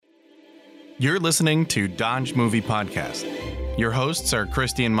You're listening to Dodge Movie Podcast. Your hosts are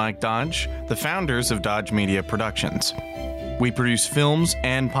Christy and Mike Dodge, the founders of Dodge Media Productions. We produce films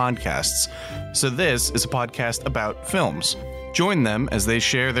and podcasts, so this is a podcast about films. Join them as they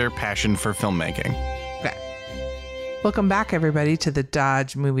share their passion for filmmaking. Okay. Welcome back, everybody, to the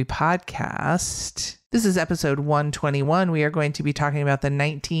Dodge Movie Podcast. This is episode 121. We are going to be talking about the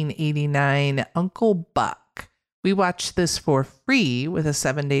 1989 Uncle Buck. We watched this for free with a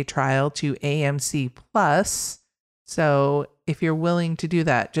 7-day trial to AMC Plus. So if you're willing to do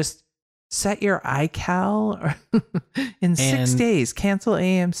that, just set your iCal in 6 days. Cancel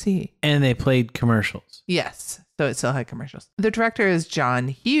AMC. And they played commercials. Yes. So it still had commercials. The director is John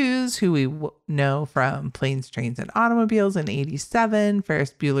Hughes, who we know from Planes, Trains, and Automobiles in 87,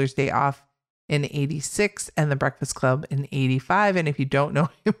 Ferris Bueller's Day Off in 86, and The Breakfast Club in 85. And if you don't know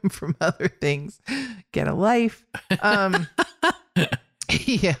him from other things, get a life.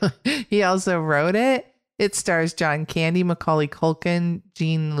 He also wrote it. It stars John Candy, Macaulay Culkin,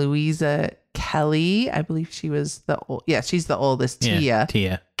 Jean Louisa Kelly. I believe she was she's the oldest.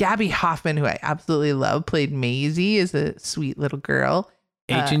 Tia. Gabby Hoffman, who I absolutely love, played Maisie, is a sweet little girl.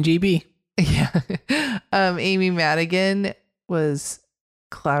 H&GB. Yeah. Amy Madigan was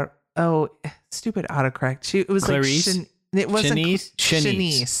stupid autocorrect. It was Clarice? like it wasn't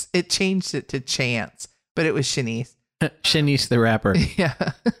Shanice. It changed it to Chance, but it was Shanice. Shanice the rapper. Yeah.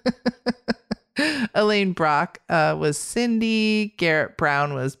 Elaine Brock was Cindy. Garrett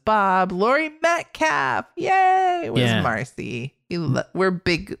Brown was Bob. Laurie Metcalf, yay, was Marcy. We're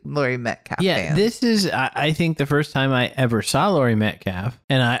big Laurie Metcalf fans. This is, I think, the first time I ever saw Laurie Metcalf,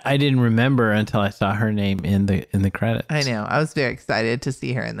 and I didn't remember until I saw her name in the credits. I know. I was very excited to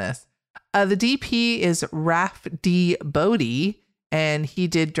see her in this. The DP is Raph D. Bodie, and he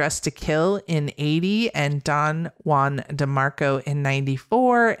did Dress to Kill in 80 and Don Juan DeMarco in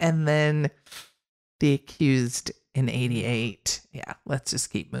 94, and then The Accused in 88. Yeah, let's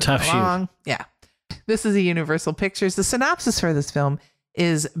just keep moving along. Yeah. This is a Universal Pictures. The synopsis for this film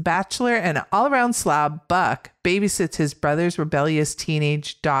is bachelor and all-around slob Buck babysits his brother's rebellious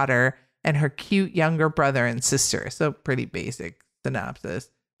teenage daughter and her cute younger brother and sister. So pretty basic synopsis.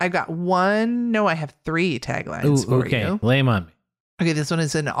 I got I have 3 taglines for you. Lay them on me. Okay, this one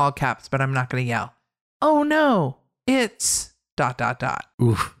is in all caps, but I'm not going to yell. Oh no, it's ...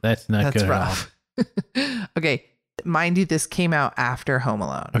 Oof, that's not good rough. At all. Okay, mind you, this came out after Home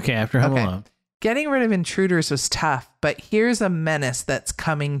Alone. Okay, after Home Alone. Getting rid of intruders was tough, but here's a menace that's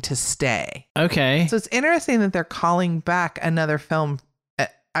coming to stay. Okay. So it's interesting that they're calling back another film.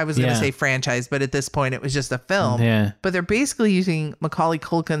 I was going to say franchise, but at this point it was just a film. Yeah. But they're basically using Macaulay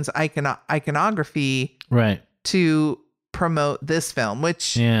Culkin's iconography to promote this film,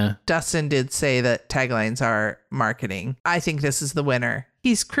 which Dustin did say that taglines are marketing. I think this is the winner.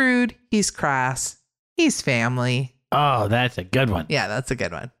 He's crude. He's crass. He's family. Oh, that's a good one. Yeah, that's a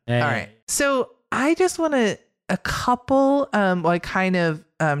good one. Hey. All right. So I just want a couple, I kind of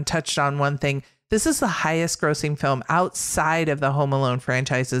touched on one thing. This is the highest grossing film outside of the Home Alone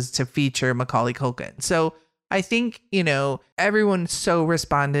franchises to feature Macaulay Culkin. So I think, everyone so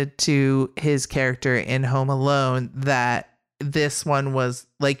responded to his character in Home Alone that this one was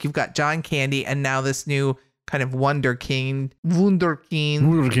like, you've got John Candy and now this new kind of Wunderkind,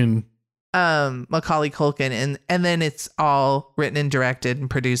 Macaulay Culkin, and then it's all written and directed and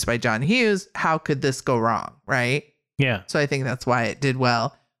produced by John Hughes. How could this go wrong, right? Yeah. So I think that's why it did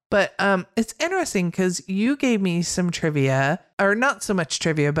well. But it's interesting because you gave me some trivia, or not so much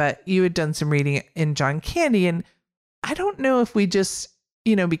trivia, but you had done some reading in John Candy, and I don't know if we just,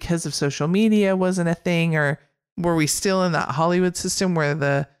 because of social media wasn't a thing, or were we still in that Hollywood system where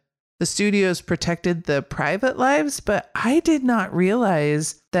the studios protected the private lives? But I did not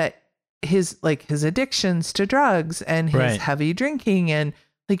realize that his addictions to drugs and his heavy drinking, and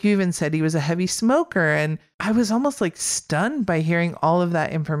like you even said, he was a heavy smoker. And I was almost like stunned by hearing all of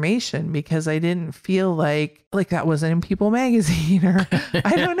that information because I didn't feel like that wasn't in People magazine, or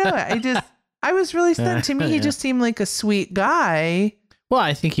I don't know. I was really stunned. To me, he just seemed like a sweet guy. Well,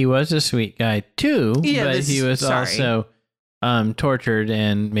 I think he was a sweet guy too, but he was also tortured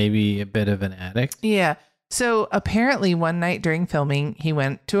and maybe a bit of an addict. Yeah. So apparently one night during filming, he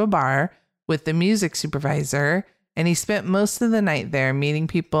went to a bar with the music supervisor and he spent most of the night there meeting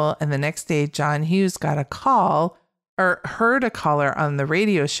people. And the next day, John Hughes got a call, or heard a caller on the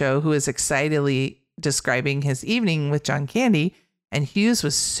radio show who was excitedly describing his evening with John Candy. And Hughes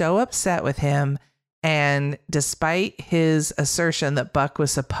was so upset with him. And despite his assertion that Buck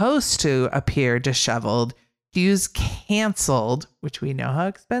was supposed to appear disheveled, Hughes canceled, which we know how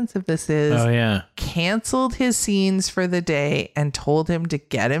expensive this is. Oh, yeah. Canceled his scenes for the day and told him to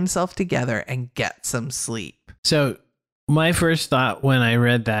get himself together and get some sleep. So my first thought when I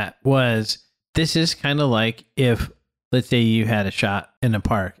read that was, this is kind of like if, let's say you had a shot in a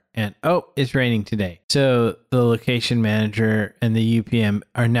park and, oh, it's raining today. So the location manager and the UPM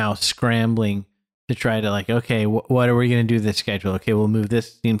are now scrambling to try to like, okay, what are we going to do this schedule? Okay, we'll move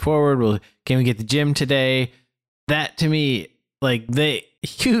this scene forward. Can we get the gym today? That to me, like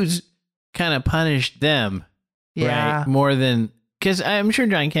Hughes kind of punished them, right? More than, because I'm sure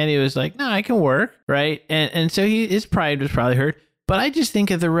John Candy was like, no, I can work, right? And so his pride was probably hurt. But I just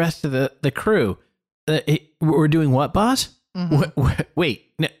think of the rest of the crew. We're doing what, boss? Mm-hmm.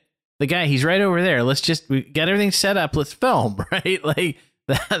 Wait, no, the guy, he's right over there. We got everything set up. Let's film, right? Like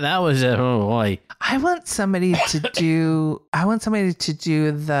that was a, oh boy. I want somebody to do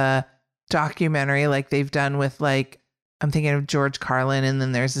the documentary like they've done with, like, I'm thinking of George Carlin, and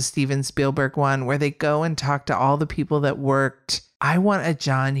then there's a Steven Spielberg one where they go and talk to all the people that worked. I want a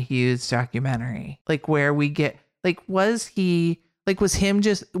John Hughes documentary, like where we get, like, was this him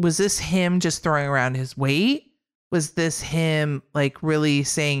just throwing around his weight? Was this him like really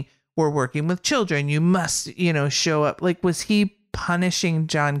saying, we're working with children, you must, show up? Like, was he punishing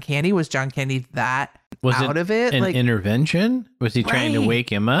John Candy? Was John Candy that out of it? An like intervention? Was he trying to wake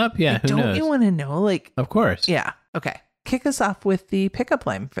him up? Yeah, who knows? Don't you want to know? Like, of course. Yeah. Okay. Kick us off with the pickup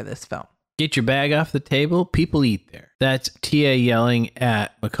line for this film. Get your bag off the table. People eat there. That's Tia yelling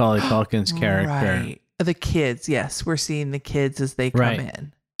at Macaulay Culkin's character. Right. The kids. Yes. We're seeing the kids as they come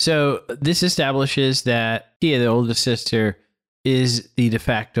in. So this establishes that Tia, the oldest sister, is the de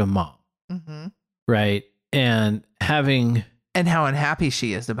facto mom. Mm-hmm. Right. And how unhappy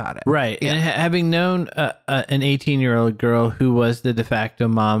she is about it. Right. Yeah. And having known an 18-year-old girl who was the de facto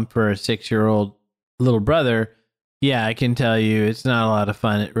mom for a 6-year-old little brother, yeah, I can tell you it's not a lot of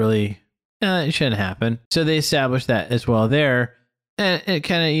fun. It really, it shouldn't happen. So they established that as well there. And it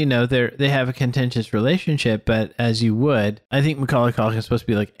kind of, they have a contentious relationship, but as you would, I think Macaulay Culkin is supposed to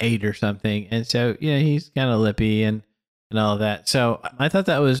be like 8 or something. And so, he's kind of lippy and all of that. So I thought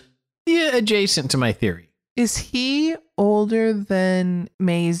that was adjacent to my theory. Is he older than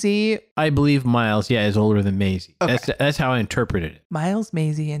Maisie? I believe Miles, is older than Maisie. Okay. That's how I interpreted it. Miles,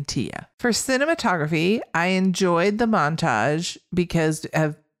 Maisie, and Tia. For cinematography, I enjoyed the montage because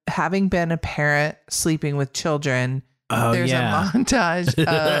of having been a parent sleeping with children. There's a montage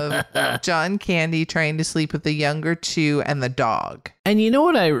of John Candy trying to sleep with the younger two and the dog. And you know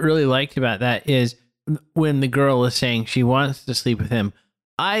what I really liked about that is when the girl is saying she wants to sleep with him,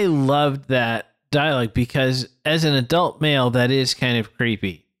 I loved that dialogue because as an adult male, that is kind of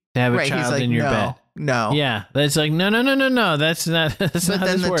creepy to have a child in your bed. No. Yeah. That's like, no. That's not how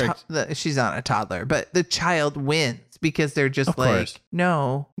this works. She's not a toddler, but the child wins because they're just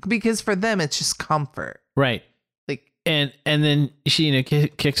no, because for them, it's just comfort. Right. And then she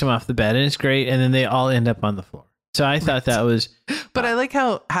kicks him off the bed and it's great. And then they all end up on the floor. So I thought that was. But I like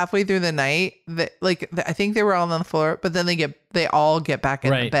how halfway through the night, I think they were all on the floor, but then they all get back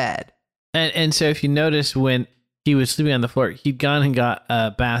in the bed. And so if you notice when he was sleeping on the floor, he'd gone and got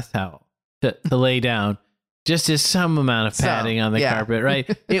a bath towel to lay down, just as some amount of padding on the carpet, right?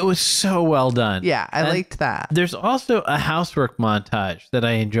 It was so well done. Yeah, I liked that. There's also a housework montage that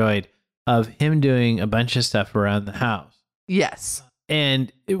I enjoyed of him doing a bunch of stuff around the house. Yes.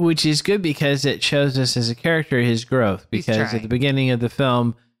 And which is good because it shows us as a character his growth. Because at the beginning of the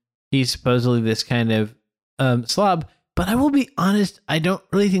film, he's supposedly this kind of slob. But I will be honest, I don't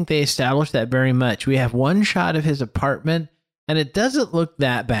really think they established that very much. We have one shot of his apartment, and it doesn't look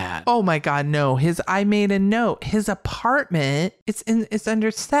that bad. Oh my God, no. I made a note. His apartment, it's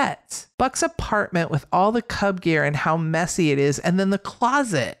under sets. Buck's apartment with all the Cub gear and how messy it is, and then the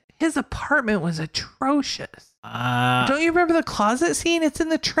closet. His apartment was atrocious. Don't you remember the closet scene? It's in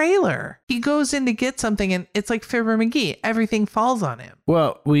the trailer. He goes in to get something and it's like Fibber McGee. Everything falls on him.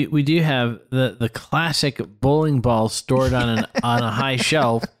 Well, we do have the classic bowling ball stored on a high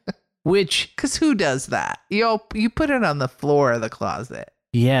shelf, which... Because who does that? You put it on the floor of the closet.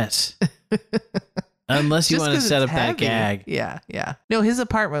 Yes. Unless you want to set up that gag. Yeah. No, his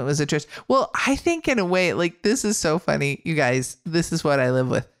apartment was atrocious. Well, I think in a way, like, this is so funny. You guys, this is what I live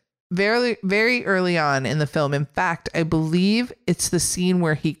with. Very, very early on in the film. In fact, I believe it's the scene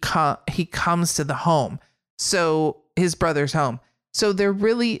where he comes to the home. So his brother's home. So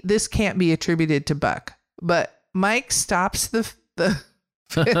this can't be attributed to Buck. But Mike stops the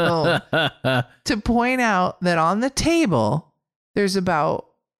film to point out that on the table, there's about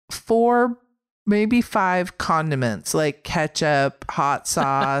 4, maybe 5 condiments like ketchup, hot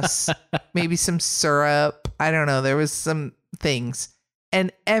sauce, maybe some syrup. I don't know. There was some things.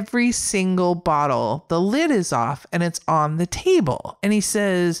 And every single bottle, the lid is off and it's on the table. And he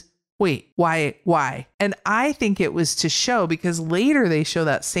says, wait, why? And I think it was to show, because later they show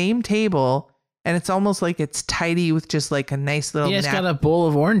that same table and it's almost like it's tidy with just like a nice little it's got a bowl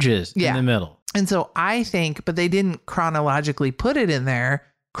of oranges in the middle. And so I think, but they didn't chronologically put it in there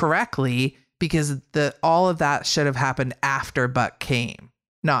correctly, because all of that should have happened after Buck came,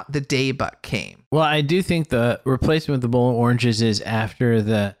 not the day Buck came. Well, I do think the replacement with the bowl of oranges is after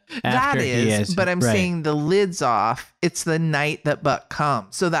but I'm saying the lid's off. It's the night that Buck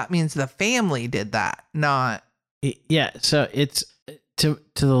comes. So that means the family did that, not. Yeah. So it's to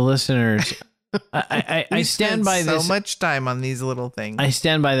the listeners. I stand by this. So much time on these little things. I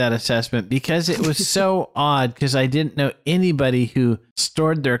stand by that assessment because it was so odd, because I didn't know anybody who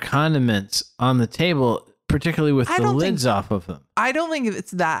stored their condiments on the table, particularly with the lids off of them. I don't think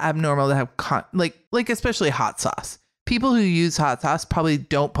it's that abnormal to have like especially hot sauce. People who use hot sauce probably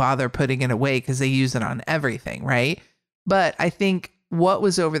don't bother putting it away because they use it on everything, right? But I think what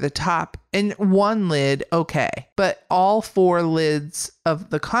was over the top, and one lid, okay, but all 4 lids of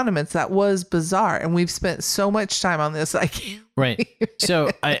the condiments, that was bizarre. And we've spent so much time on this, I can't. Right.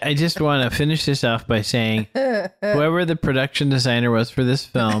 So I just want to finish this off by saying, whoever the production designer was for this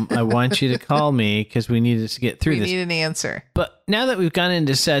film, I want you to call me, because we need to get through this. We need an answer. But now that we've gone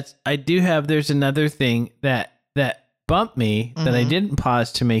into sets, there's another thing that bumped me that I didn't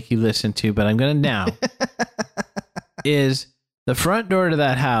pause to make you listen to, but I'm going to now, is the front door to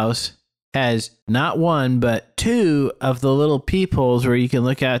that house has not 1, but 2 of the little peepholes where you can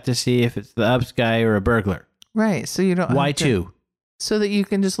look out to see if it's the ups guy or a burglar. Right. So you don't. Why 2? So that you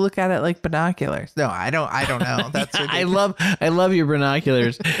can just look at it like binoculars. No, I don't know. That's ridiculous. I love your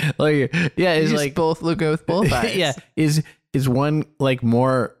binoculars. Like, yeah, it's you like both look with both eyes. Yeah, is one like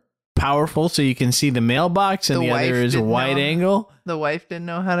more powerful so you can see the mailbox, and the other is a wide angle? The wife didn't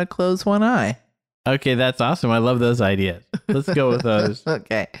know how to close one eye. Okay, that's awesome. I love those ideas. Let's go with those.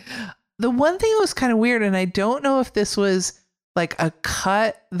 Okay. The one thing that was kind of weird, and I don't know if this was like a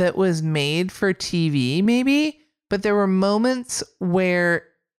cut that was made for TV, maybe, but there were moments where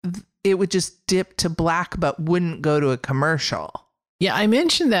it would just dip to black but wouldn't go to a commercial. Yeah, I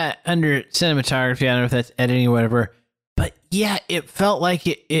mentioned that under cinematography. I don't know if that's editing or whatever, but yeah, it felt like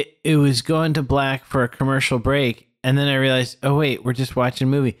it was going to black for a commercial break, and then I realized, oh wait, we're just watching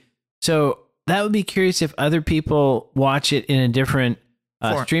a movie. So that would be curious if other people watch it in a different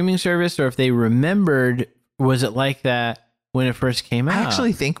streaming service, or if they remembered, was it like that when it first came out? I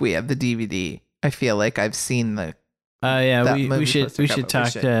actually think we have the DVD. I feel like I've seen the. Yeah, we should talk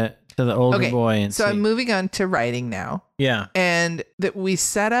to the older boy and so see. I'm moving on to writing now. Yeah, and that we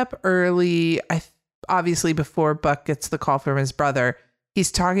set up early. Obviously before Buck gets the call from his brother,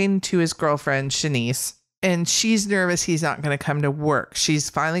 he's talking to his girlfriend Shanice. And she's nervous he's not going to come to work.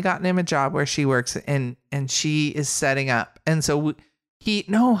 She's finally gotten him a job where she works, and she is setting up. And so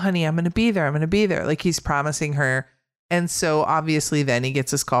no, honey, I'm going to be there. I'm going to be there. Like, he's promising her. And so obviously then he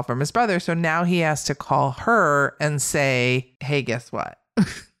gets this call from his brother. So now he has to call her and say, hey, guess what?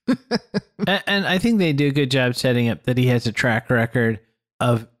 And I think they do a good job setting up that he has a track record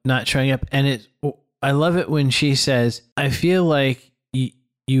of not showing up. And I love it when she says, I feel like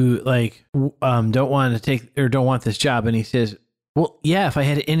you don't want to take or don't want this job. And he says, well, yeah, if I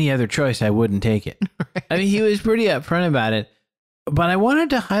had any other choice, I wouldn't take it. Right. I mean, he was pretty upfront about it, but I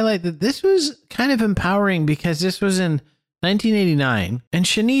wanted to highlight that this was kind of empowering, because this was in 1989 and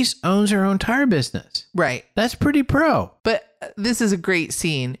Shanice owns her own tire business. Right. That's pretty pro. But this is a great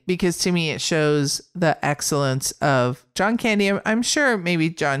scene, because to me, it shows the excellence of John Candy. I'm sure maybe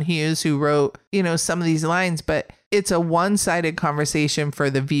John Hughes, who wrote, some of these lines, but it's a one-sided conversation for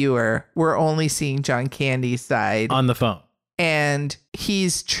the viewer. We're only seeing John Candy's side on the phone. And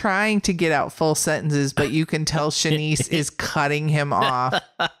he's trying to get out full sentences, but you can tell Shanice is cutting him off.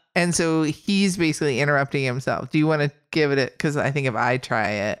 And so he's basically interrupting himself. Do you want to give it? Because I think if I try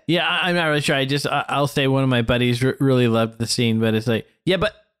it. Yeah, I'm not really sure. I'll say one of my buddies really loved the scene, but it's like, yeah,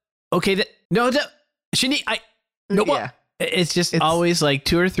 but okay. Shanice, no, yeah. It's always like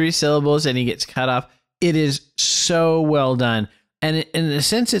 2 or 3 syllables and he gets cut off. It is so well done. And in a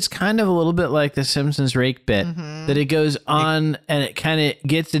sense, it's kind of a little bit like the Simpsons rake bit, that it goes on and it kind of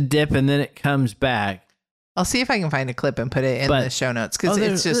gets a dip and then it comes back. I'll see if I can find a clip and put it in the show notes, because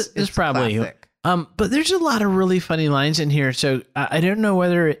it's probably classic. But there's a lot of really funny lines in here. So I don't know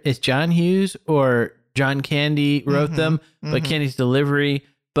whether it's John Hughes or John Candy wrote them, but Candy's delivery.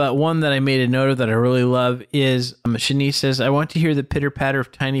 But one that I made a note of that I really love is Shanice says, I want to hear the pitter patter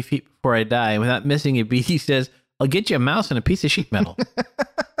of tiny feet before I die. And without missing a beat, he says, I'll get you a mouse and a piece of sheet metal.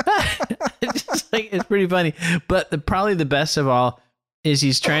 it's just like, it's pretty funny. But probably the best of all is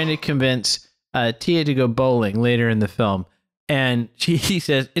he's trying to convince Tia to go bowling later in the film. And he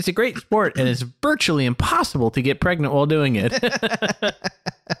says, it's a great sport and it's virtually impossible to get pregnant while doing it.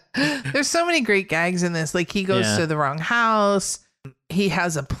 There's so many great gags in this. Like he goes to the wrong house. He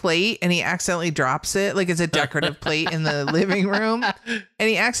has a plate and he accidentally drops it. Like it's a decorative plate in the living room. And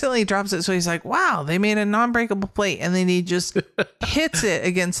he accidentally drops it. So he's like, wow, they made a non-breakable plate. And then he just hits it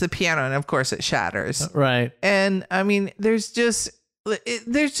against the piano. And of course it shatters. Right. And I mean,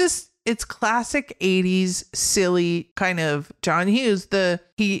 it's classic 80s silly kind of John Hughes.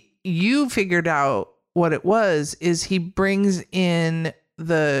 You figured out what it was is he brings in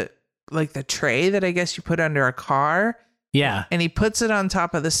the tray that I guess you put under a car. Yeah. And he puts it on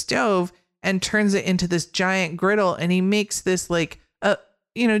top of the stove and turns it into this giant griddle. And he makes this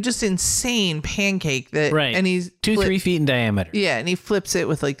just insane pancake that, right. And he's 3 feet in diameter. Yeah. And he flips it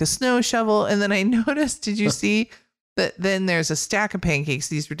with like the snow shovel. And then I noticed, did you see that then there's a stack of pancakes,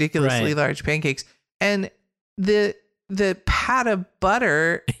 these ridiculously large pancakes. And the pat of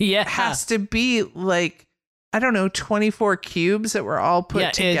butter has to be like, I don't know, 24 cubes that were all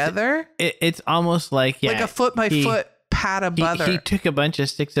put together. It's almost like a foot by foot pat of butter. He took a bunch of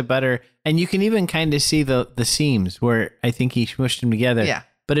sticks of butter, and you can even kind of see the seams where I think he smushed them together. Yeah.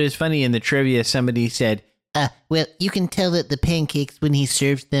 But it was funny in the trivia, somebody said, well, you can tell that the pancakes, when he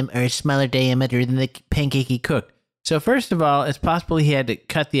serves them, are a smaller diameter than the pancake he cooked. So first of all, it's possible he had to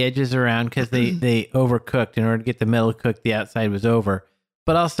cut the edges around because they overcooked. In order to get the middle cooked, the outside was over.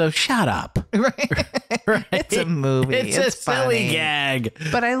 But also, shut up. Right. It's a movie. It's a silly gag.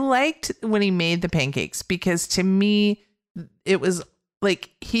 But I liked when he made the pancakes because to me, it was like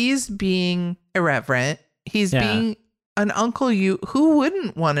he's being irreverent. He's being an uncle. Who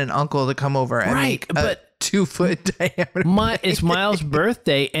wouldn't want an uncle to come over and make a 2 foot diameter? It's Miles'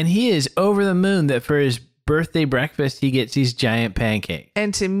 birthday, and he is over the moon that for his birthday breakfast he gets these giant pancakes.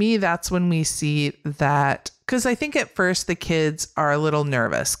 And to me, that's when we see that, because I think at first the kids are a little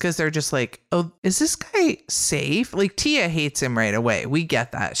nervous because they're just like, oh, is this guy safe? Like Tia hates him right away. We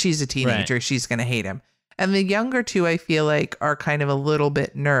get that. She's a teenager. Right. She's going to hate him. And the younger two, I feel like, are kind of a little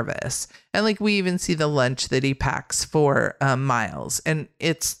bit nervous. And like we even see the lunch that he packs for Miles, and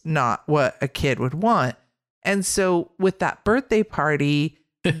it's not what a kid would want. And so with that birthday party,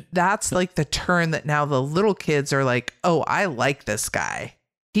 that's like the turn that now the little kids are like, oh, I like this guy.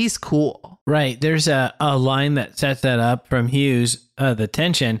 He's cool. Right. There's a line that sets that up from Hughes, the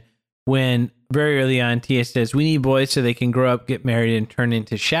tension, when very early on Tia says, we need boys so they can grow up, get married, and turn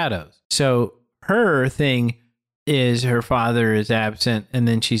into shadows. So her thing is her father is absent, and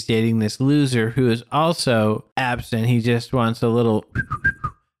then she's dating this loser who is also absent. He just wants a little,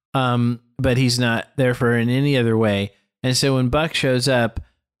 but he's not there for her in any other way. And so when Buck shows up,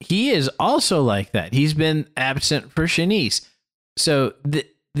 he is also like that. He's been absent for Shanice. So,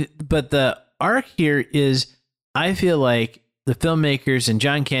 but the arc here is, I feel like the filmmakers and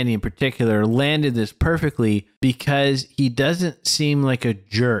John Candy in particular landed this perfectly because he doesn't seem like a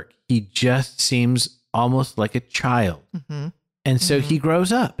jerk. He just seems almost like a child. Mm-hmm. And so he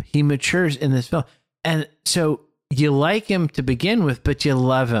grows up. He matures in this film. And so you like him to begin with, but you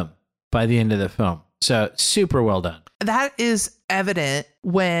love him by the end of the film. So super well done. That is evident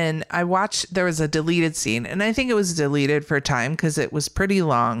when I watched, there was a deleted scene, and I think it was deleted for time because it was pretty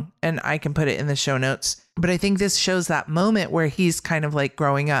long, and I can put it in the show notes. But I think this shows that moment where he's kind of like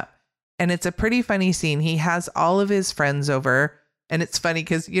growing up, and it's a pretty funny scene. He has all of his friends over, and it's funny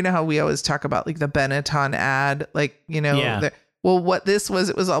because you know how we always talk about like the Benetton ad, like, you know, well, what this was,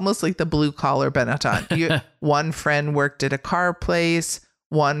 it was almost like the blue collar Benetton. One friend worked at a car place.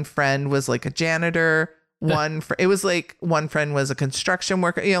 One friend was like a janitor. It was like one friend was a construction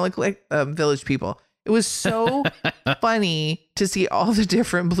worker, you know, like Village People. It was so funny to see all the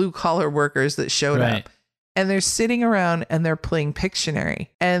different blue collar workers that showed up, and they're sitting around and they're playing Pictionary,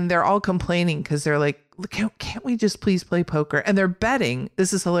 and they're all complaining because they're like, can't we just please play poker? And they're betting.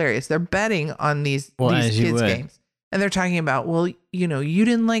 This is hilarious. They're betting on these kids games, and they're talking about, well, you know, you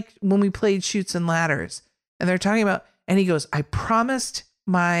didn't like when we played Chutes and Ladders, and they're talking about, and he goes, I promised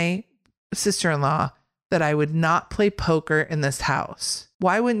my sister-in-law that I would not play poker in this house.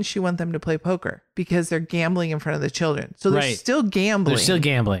 Why wouldn't she want them to play poker? Because they're gambling in front of the children. So they're still gambling. They're still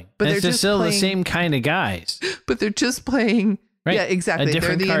gambling. But they're just still playing, the same kind of guys. But they're just playing. Right. Yeah, exactly.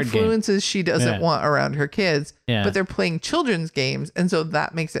 They're the influences she doesn't want around her kids. Yeah. But they're playing children's games. And so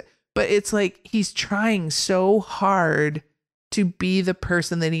that makes it. But it's like he's trying so hard to be the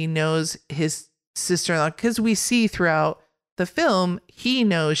person that he knows his sister-in-law. Because we see throughout the film, he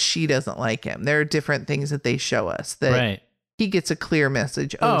knows she doesn't like him. There are different things that they show us that he gets a clear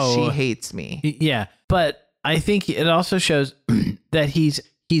message. She hates me. Yeah. But I think it also shows that he's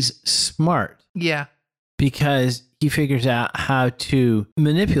smart Yeah. because he figures out how to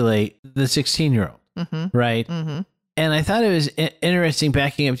manipulate the 16-year-old. Mm-hmm. Right. Mm-hmm. And I thought it was interesting,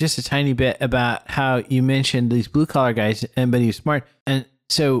 backing up just a tiny bit, about how you mentioned these blue collar guys, but he was smart. And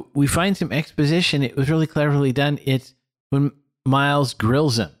so we find some exposition. It was really cleverly done. It's when Miles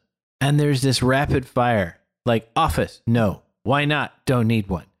grills him and there's this rapid fire, like, office. No. Why not? Don't need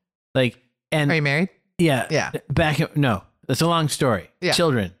one. Like, and Are you married? yeah. Yeah. Back up. No, that's a long story. Yeah.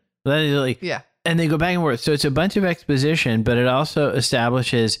 Children. That is like, Yeah. and they go back and forth. So it's a bunch of exposition, but it also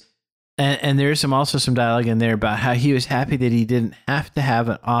establishes, and there's also some dialogue in there about how he was happy that he didn't have to have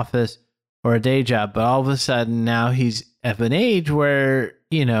an office or a day job, but all of a sudden now he's of an age where,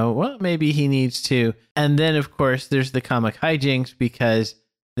 well, maybe he needs to. And then, of course, there's the comic hijinks, because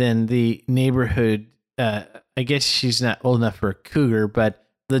then the neighborhood, I guess she's not old enough for a cougar, but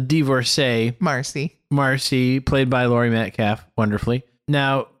the divorcee, Marcy, played by Laurie Metcalf, wonderfully,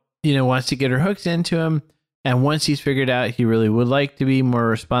 now, wants to get her hooks into him. And once he's figured out he really would like to be more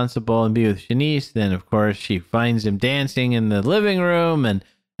responsible and be with Shanice, then, of course, she finds him dancing in the living room, and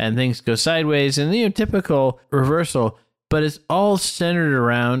things go sideways, and, typical reversal. But it's all centered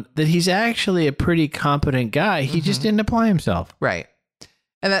around that he's actually a pretty competent guy. He just didn't apply himself. Right.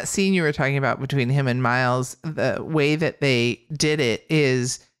 And that scene you were talking about between him and Miles, the way that they did it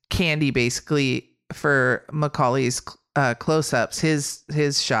is Candy basically, for Macaulay's close-ups,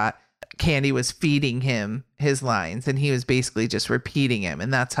 his shot, Candy was feeding him his lines, and he was basically just repeating him,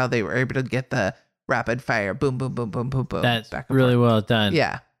 and that's how they were able to get the rapid fire, boom, boom, boom, boom, boom, boom. That's back and really forth. well done.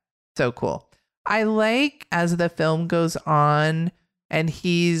 Yeah, so cool. I like, as the film goes on, and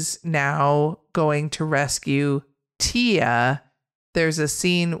he's now going to rescue Tia, there's a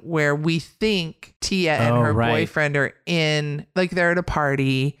scene where we think Tia and her boyfriend are they're at a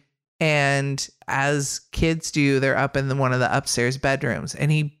party. And as kids do, they're up in one of the upstairs bedrooms,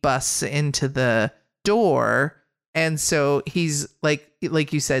 and he busts into the door. And so he's like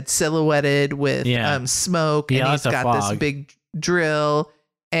you said, silhouetted with smoke, and he's got this big drill.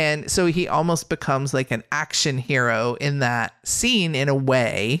 And so he almost becomes like an action hero in that scene, in a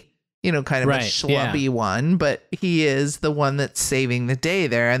way, kind of a schlubby one, but he is the one that's saving the day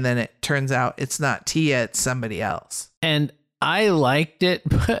there. And then it turns out it's not Tia, it's somebody else. And I liked it,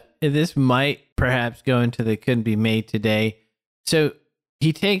 but this might perhaps go into the couldn't be made today. So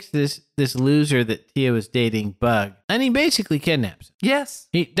he takes this loser that Tia was dating, Bug, and he basically kidnaps him. Yes.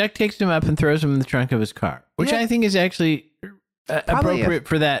 He duct tapes him up and throws him in the trunk of his car, which I think is actually appropriate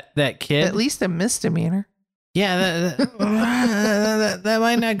for that kid. At least a misdemeanor. Yeah, that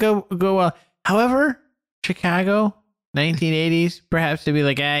might not go well. However, Chicago, 1980s, perhaps to be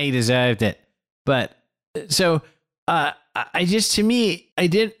like, he deserved it. But so I just, to me, I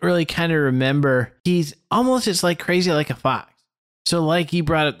didn't really kind of remember. He's almost just like crazy like a fox. So like you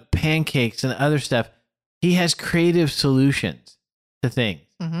brought up the pancakes and other stuff, he has creative solutions to things.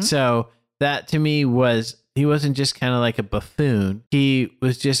 Mm-hmm. So that to me he wasn't just kind of like a buffoon. He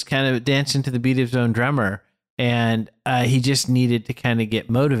was just kind of dancing to the beat of his own drummer, and he just needed to kind of get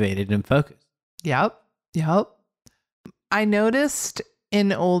motivated and focused. Yep. I noticed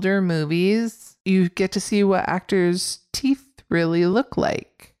in older movies, you get to see what actors' teeth really look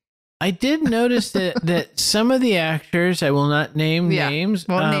like. I did notice that some of the actors, I will not name names.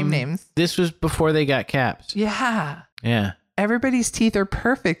 Won't name names. This was before they got caps. Yeah. Yeah. Everybody's teeth are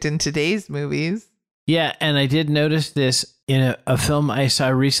perfect in today's movies. Yeah, and I did notice this in a film I saw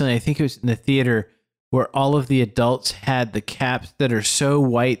recently. I think it was in the theater, where all of the adults had the caps that are so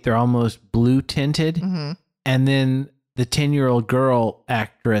white they're almost blue tinted. Mm-hmm. And then the 10-year-old girl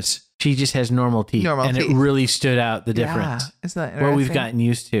actress, she just has normal teeth. It really stood out, the difference. Isn't that interesting? What we've gotten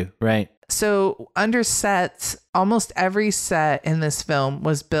used to, right? So under sets, almost every set in this film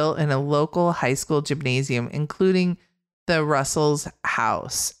was built in a local high school gymnasium, including the Russell's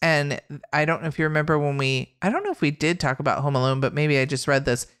house. And I don't know if you remember I don't know if we did talk about Home Alone, but maybe I just read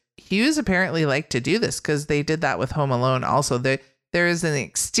this. Hughes apparently liked to do this because they did that with Home Alone also. There is an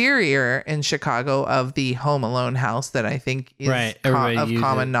exterior in Chicago of the Home Alone house that I think is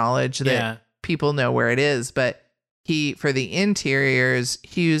common knowledge that people know where it is. But for the interiors,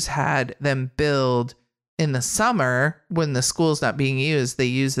 Hughes had them build in the summer when the school's not being used. They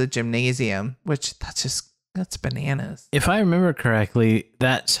use the gymnasium, which that's bananas. If I remember correctly,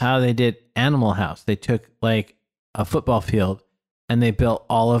 that's how they did Animal House. They took like a football field and they built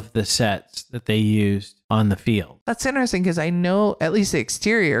all of the sets that they used on the field. That's interesting because I know at least the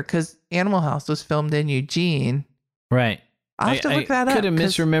exterior, because Animal House was filmed in Eugene. Right. I'll have to look that up. I could have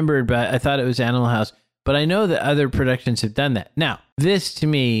misremembered, but I thought it was Animal House. but I know that other productions have done that. Now, this to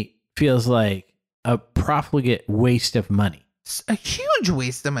me feels like a profligate waste of money. It's a huge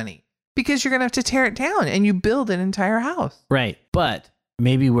waste of money because you're going to have to tear it down and you build an entire house. Right. But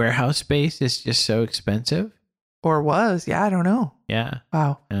maybe warehouse space is just so expensive. Or was. Yeah, I don't know. Yeah.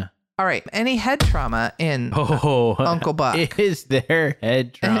 Wow. Yeah. All right. Any head trauma in Uncle Buck? Is there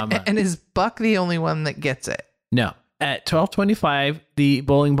head trauma? And is Buck the only one that gets it? No. At 12:25, the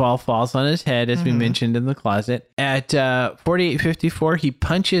bowling ball falls on his head, as we mentioned in the closet. At 48:54, he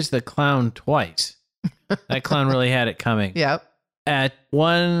punches the clown twice. That clown really had it coming. Yep. At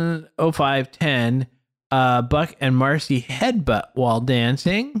 1:05:10, Buck and Marcy headbutt while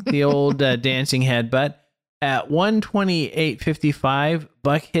dancing. The old dancing headbutt. At 1:28:55,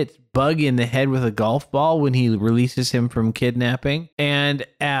 Buck hits Bug in the head with a golf ball when he releases him from kidnapping. And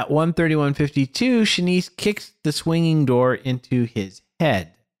at 1:31:52, Shanice kicks the swinging door into his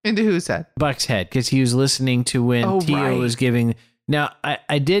head. Into whose head? Buck's head, because he was listening to when Tia was giving. Now,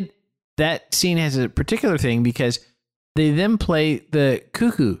 I did. That scene has a particular thing because they then play the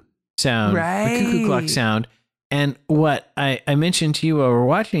cuckoo sound, the cuckoo clock sound. And what I mentioned to you while we were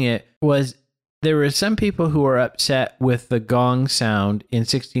watching it was there were some people who were upset with the gong sound in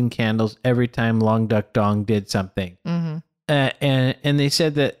 16 Candles every time Long Duck Dong did something. Mm-hmm. And they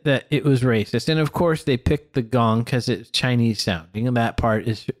said that it was racist. And of course, they picked the gong because it's Chinese sounding, and that part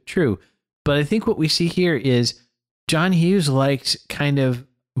is true. But I think what we see here is John Hughes likes kind of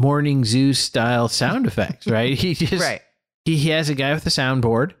morning zoo style sound effects, right? He just he has a guy with a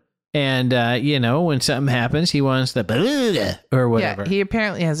soundboard. And, when something happens, he wants the beluga or whatever. Yeah, he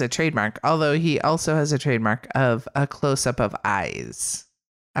apparently has a trademark, although he also has a trademark of a close-up of eyes,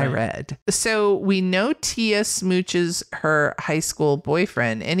 I read. So we know Tia smooches her high school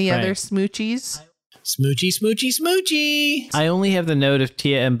boyfriend. Any other smoochies? Smoochy, smoochy, smoochy. I only have the note of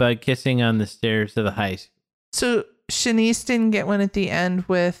Tia and Bug kissing on the stairs of the high school. So Shanice didn't get one at the end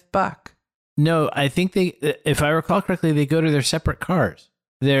with Buck? No, I think if I recall correctly, they go to their separate cars.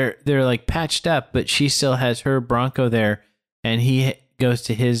 They're like patched up, but she still has her Bronco there, and he goes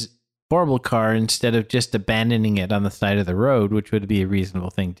to his horrible car instead of just abandoning it on the side of the road, which would be a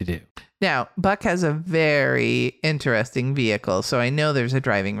reasonable thing to do. Now, Buck has a very interesting vehicle, so I know there's a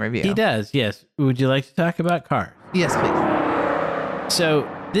driving review. He does, yes. Would you like to talk about cars? Yes, please. So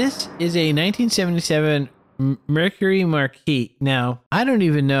this is a 1977 Mercury Marquis. Now, I don't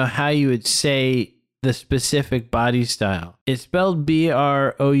even know how you would say the specific body style. It's spelled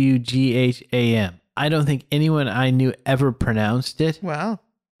Brougham. I don't think anyone I knew ever pronounced it. Wow.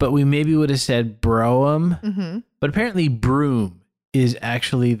 But we maybe would have said Brougham. Mm-hmm. But apparently Broom is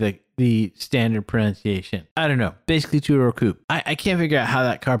actually the standard pronunciation. I don't know. Basically two-door coupe. I can't figure out how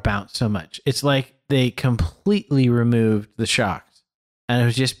that car bounced so much. It's like they completely removed the shocks and it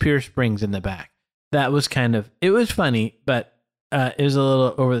was just pure springs in the back. That was it was funny, but it was a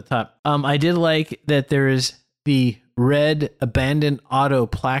little over the top. I did like that there is the red abandoned auto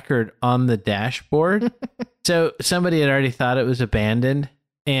placard on the dashboard. So somebody had already thought it was abandoned.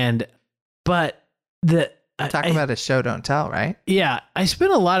 But about a show don't tell, right? Yeah. I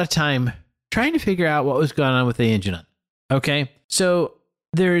spent a lot of time trying to figure out what was going on with the engine on. Okay. So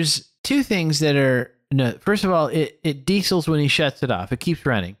there's two things that are, no, first of all, it diesels when he shuts it off. It keeps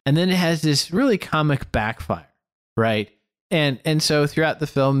running. And then it has this really comic backfire, right? And so throughout the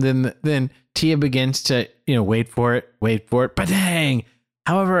film, then Tia begins to, wait for it, but dang.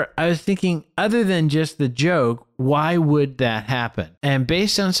 However, I was thinking, other than just the joke, why would that happen? And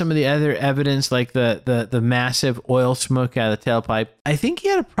based on some of the other evidence, like the massive oil smoke out of the tailpipe, I think he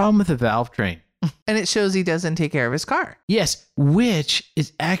had a problem with the valve train. And it shows he doesn't take care of his car. Yes, which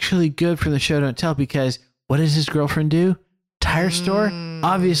is actually good for the show don't tell, because what does his girlfriend do? Tire store?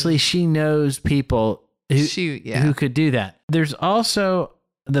 Obviously, she knows people who could do that. There's also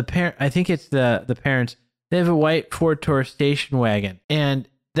the parent. I think it's the parents. They have a white Ford Taurus station wagon, and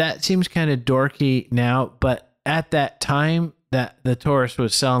that seems kind of dorky now, but at that time, that the Taurus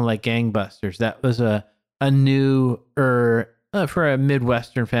was selling like gangbusters. That was a new for a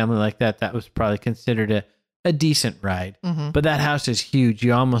Midwestern family like that. That was probably considered a decent ride. Mm-hmm. But that house is huge.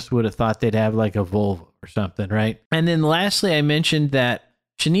 You almost would have thought they'd have like a Volvo or something, right? And then lastly, I mentioned that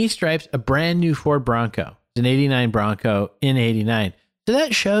Shanice drives a brand new Ford Bronco. It's an 89 Bronco in 89. So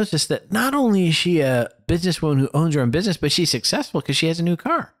that shows us that not only is she a businesswoman who owns her own business, but she's successful because she has a new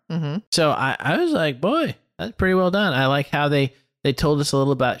car. Mm-hmm. So I was like, boy, that's pretty well done. I like how they told us a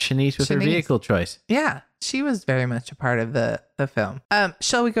little about Shanice with her vehicle choice. Yeah, she was very much a part of the film.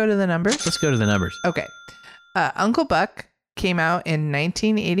 Shall we go to the numbers? Let's go to the numbers. Okay. Uncle Buck came out in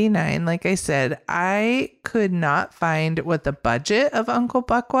 1989. Like I said, I could not find what the budget of Uncle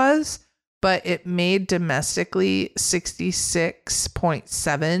Buck was, but it made domestically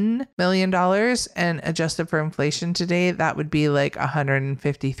 $66.7 million, and adjusted for inflation today, that would be like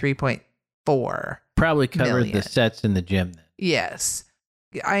 153.4. Probably covered million. the sets in the gym then. Yes.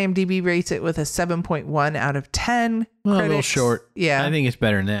 IMDb rates it with a 7.1 out of 10. Well, a little short. Yeah. I think it's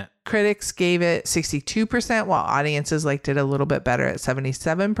better than that. Critics gave it 62%, while audiences liked it a little bit better at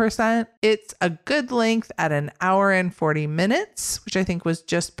 77%. It's a good length at an hour and 40 minutes, which I think was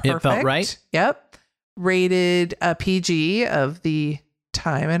just perfect. It felt right. Yep. Rated a PG of the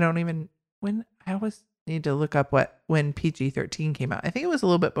time. I don't even, I always need to look up when PG-13 came out. I think it was a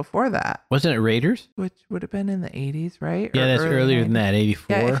little bit before that, Wasn't it Raiders? which would have been in the 80s, right? Yeah, Or that's early earlier than 90s. that,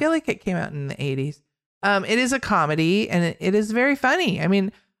 84. Yeah, I feel like it came out in the 80s. It is a comedy, and it is very funny. I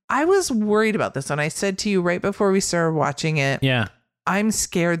mean, I was worried about this one. I said to you right before we started watching it, Yeah. I'm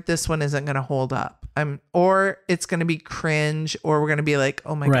scared this one isn't going to hold up. Or it's going to be cringe, or we're going to be like,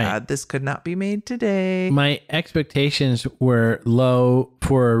 oh my Right. God, this could not be made today. My expectations were low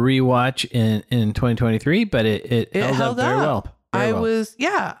for a rewatch in 2023, but it held up very well. Very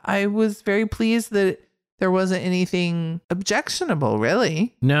well. I was very pleased that there wasn't anything objectionable,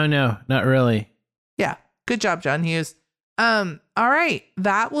 really. No, not really. Yeah. Good job, John Hughes. All right.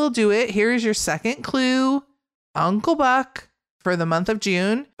 That will do it. Here's your second clue. Uncle Buck for the month of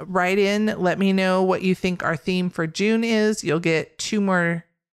June. Write in. Let me know what you think our theme for June is. You'll get 2 more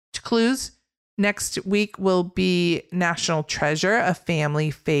clues. Next week will be National Treasure, a family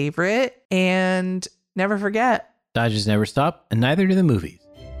favorite. And never forget, Dodges never stop, and neither do the movies.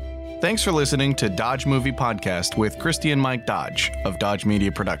 Thanks for listening to Dodge Movie Podcast with Christy and Mike Dodge of Dodge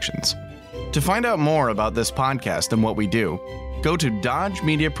Media Productions. To find out more about this podcast and what we do, go to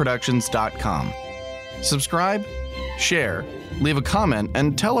dodgemediaproductions.com. Subscribe, share, leave a comment,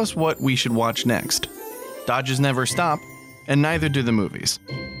 and tell us what we should watch next. Dodges never stop, and neither do the movies.